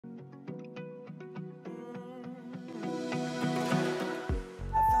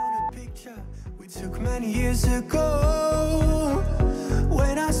Took many years ago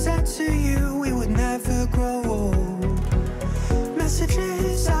when I said to you we would never grow old.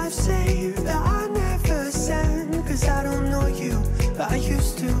 Messages I've saved that I never send, cause I don't know you, but I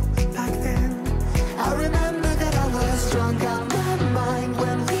used to back then. I remember that I was drunk out my mind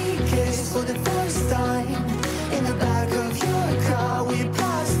when we kissed for the first time. In the back of your car we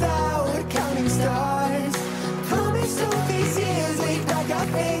passed out counting stars. Promised all these years we'd pack our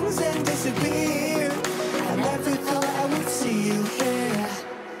things and disappear. I never thought I would see you here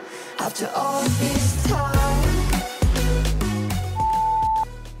after all this time.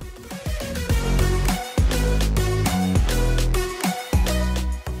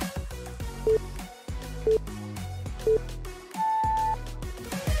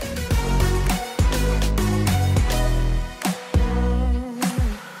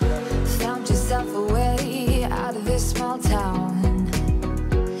 Found yourself a way out of this small town.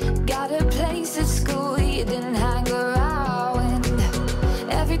 Got a place at school you didn't hang around.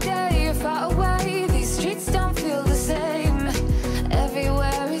 Every day you're far away, these streets don't feel the same.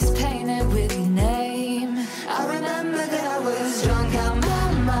 Everywhere is painted with your name. I remember that I was drunk out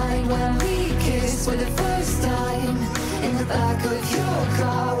my mind when we kissed for the first time. In the back of your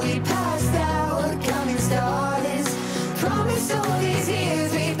car we passed out counting stars. Promised all these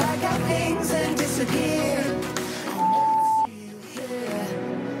years we'd pack our things and disappear. I never see you here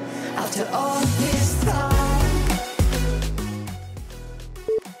after all this time.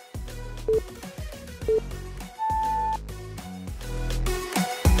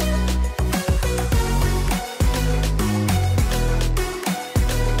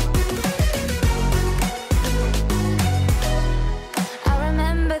 I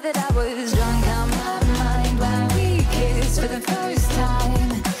remember that I was drunk out my mind when we kissed for the first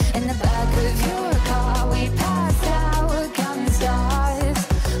time. In the back of your car we passed out counting stars.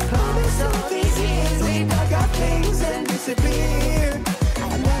 Promised all these years we'd pack our things and disappear.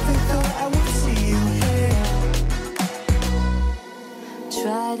 I never thought I would see you here.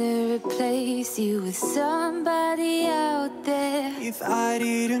 Try to replace you with somebody out there. If I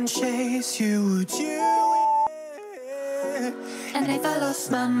didn't chase you, would you? And if I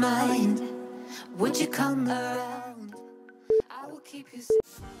lost my mind, would you come around? I will keep you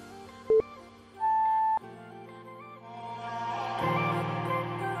safe.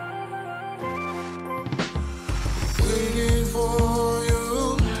 Waiting for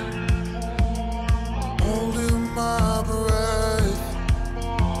you, holding my breath.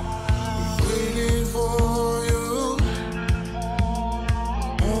 Waiting for you,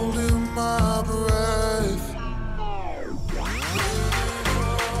 holding my breath.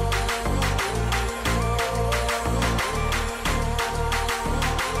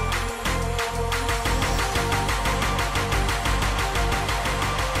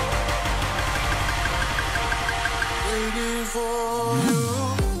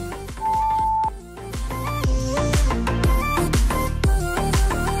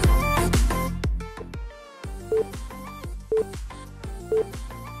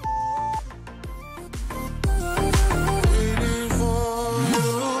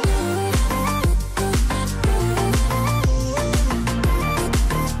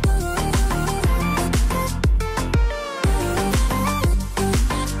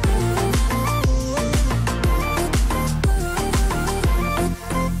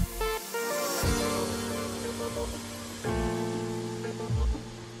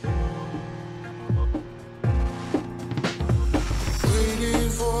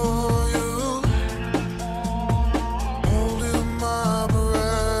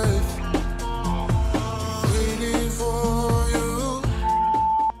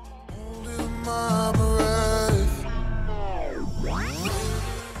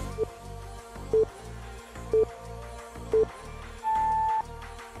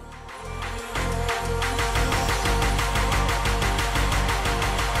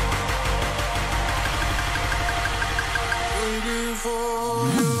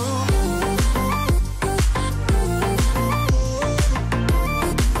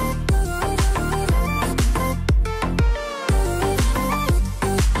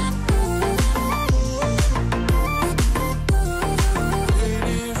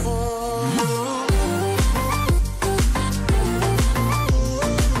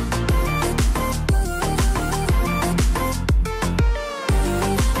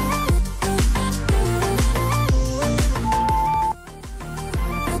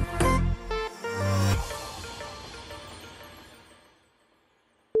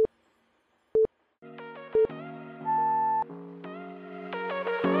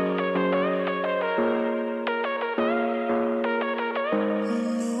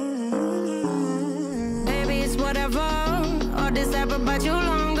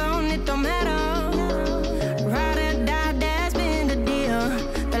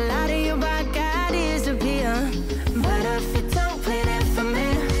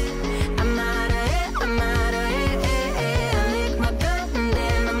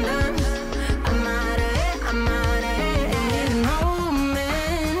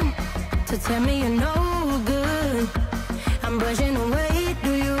 to tell me you're no good. I'm brushing away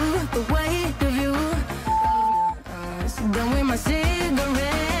to you, the weight of you. So done with my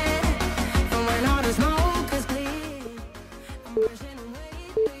cigarette, and when all the smoke is clear, I'm brushing away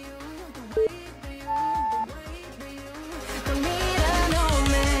to you, the weight of you, the weight of you. Don't need another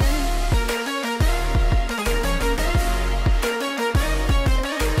man.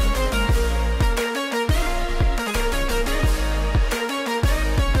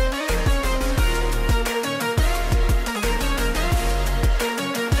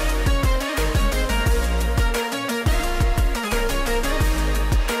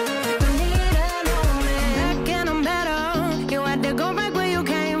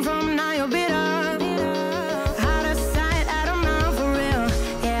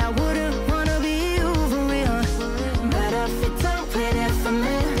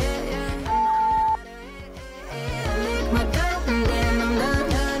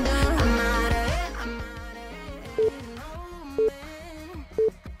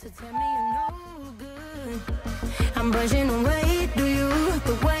 I'm brushing away to you,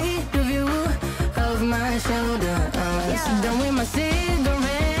 the weight of you, of my shoulder. So done with my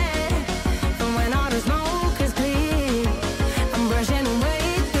cigarette, and when all the smoke is clear, I'm brushing away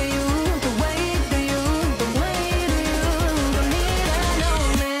to you, the weight of you, the weight of you. Don't need another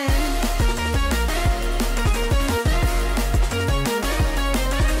man.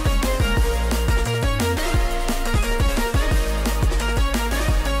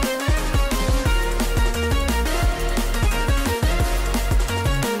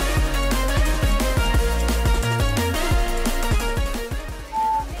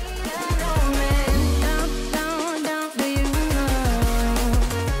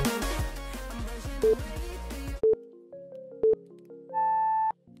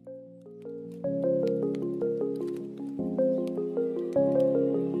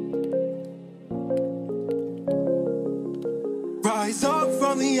 Rise up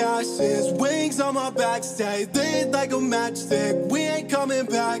from the ashes, wings on my back, stay lit like a matchstick. We ain't coming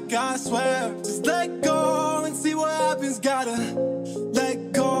back, I swear. Just let go and see what happens. Gotta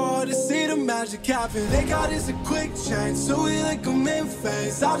let go to see the magic happen. They got us a quick change, so we like them in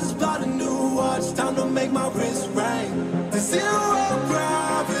phase. I just bought a new watch, time to make my wrist ring. The zero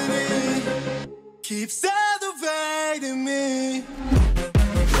gravity keeps elevating me.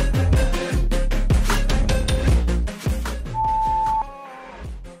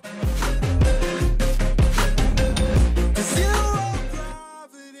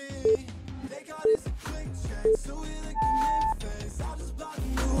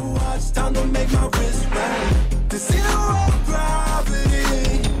 Time to make my wrist ring. The zero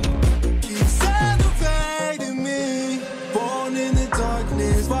gravity keeps elevating me. Born in the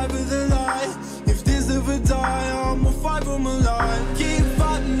darkness, fight for the light. If this ever die, I'ma fight for my life. Keep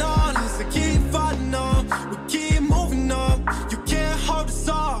fighting on, yes, I keep fighting on. We keep moving up, you can't hold us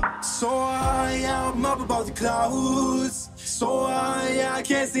up. So high, I'm up above the clouds. So high, I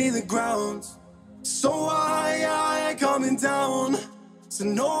can't see the ground. So high, I ain't coming down. So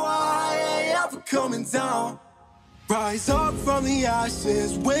no, I ain't ever coming down. Rise up from the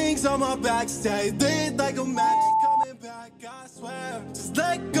ashes, wings on my back, stay lit like a match. Coming back, I swear. Just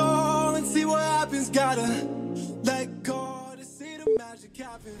let go and see what happens. Gotta let go to see the magic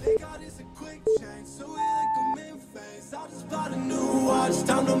happen. They got us a quick change, so we like them in phase. I just bought a new watch,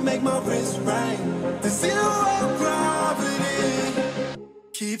 time to make my wrist ring. The zero gravity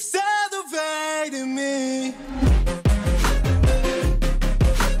keeps elevating me.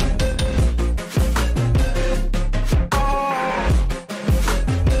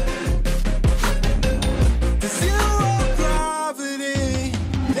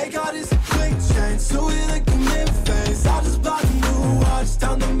 So we like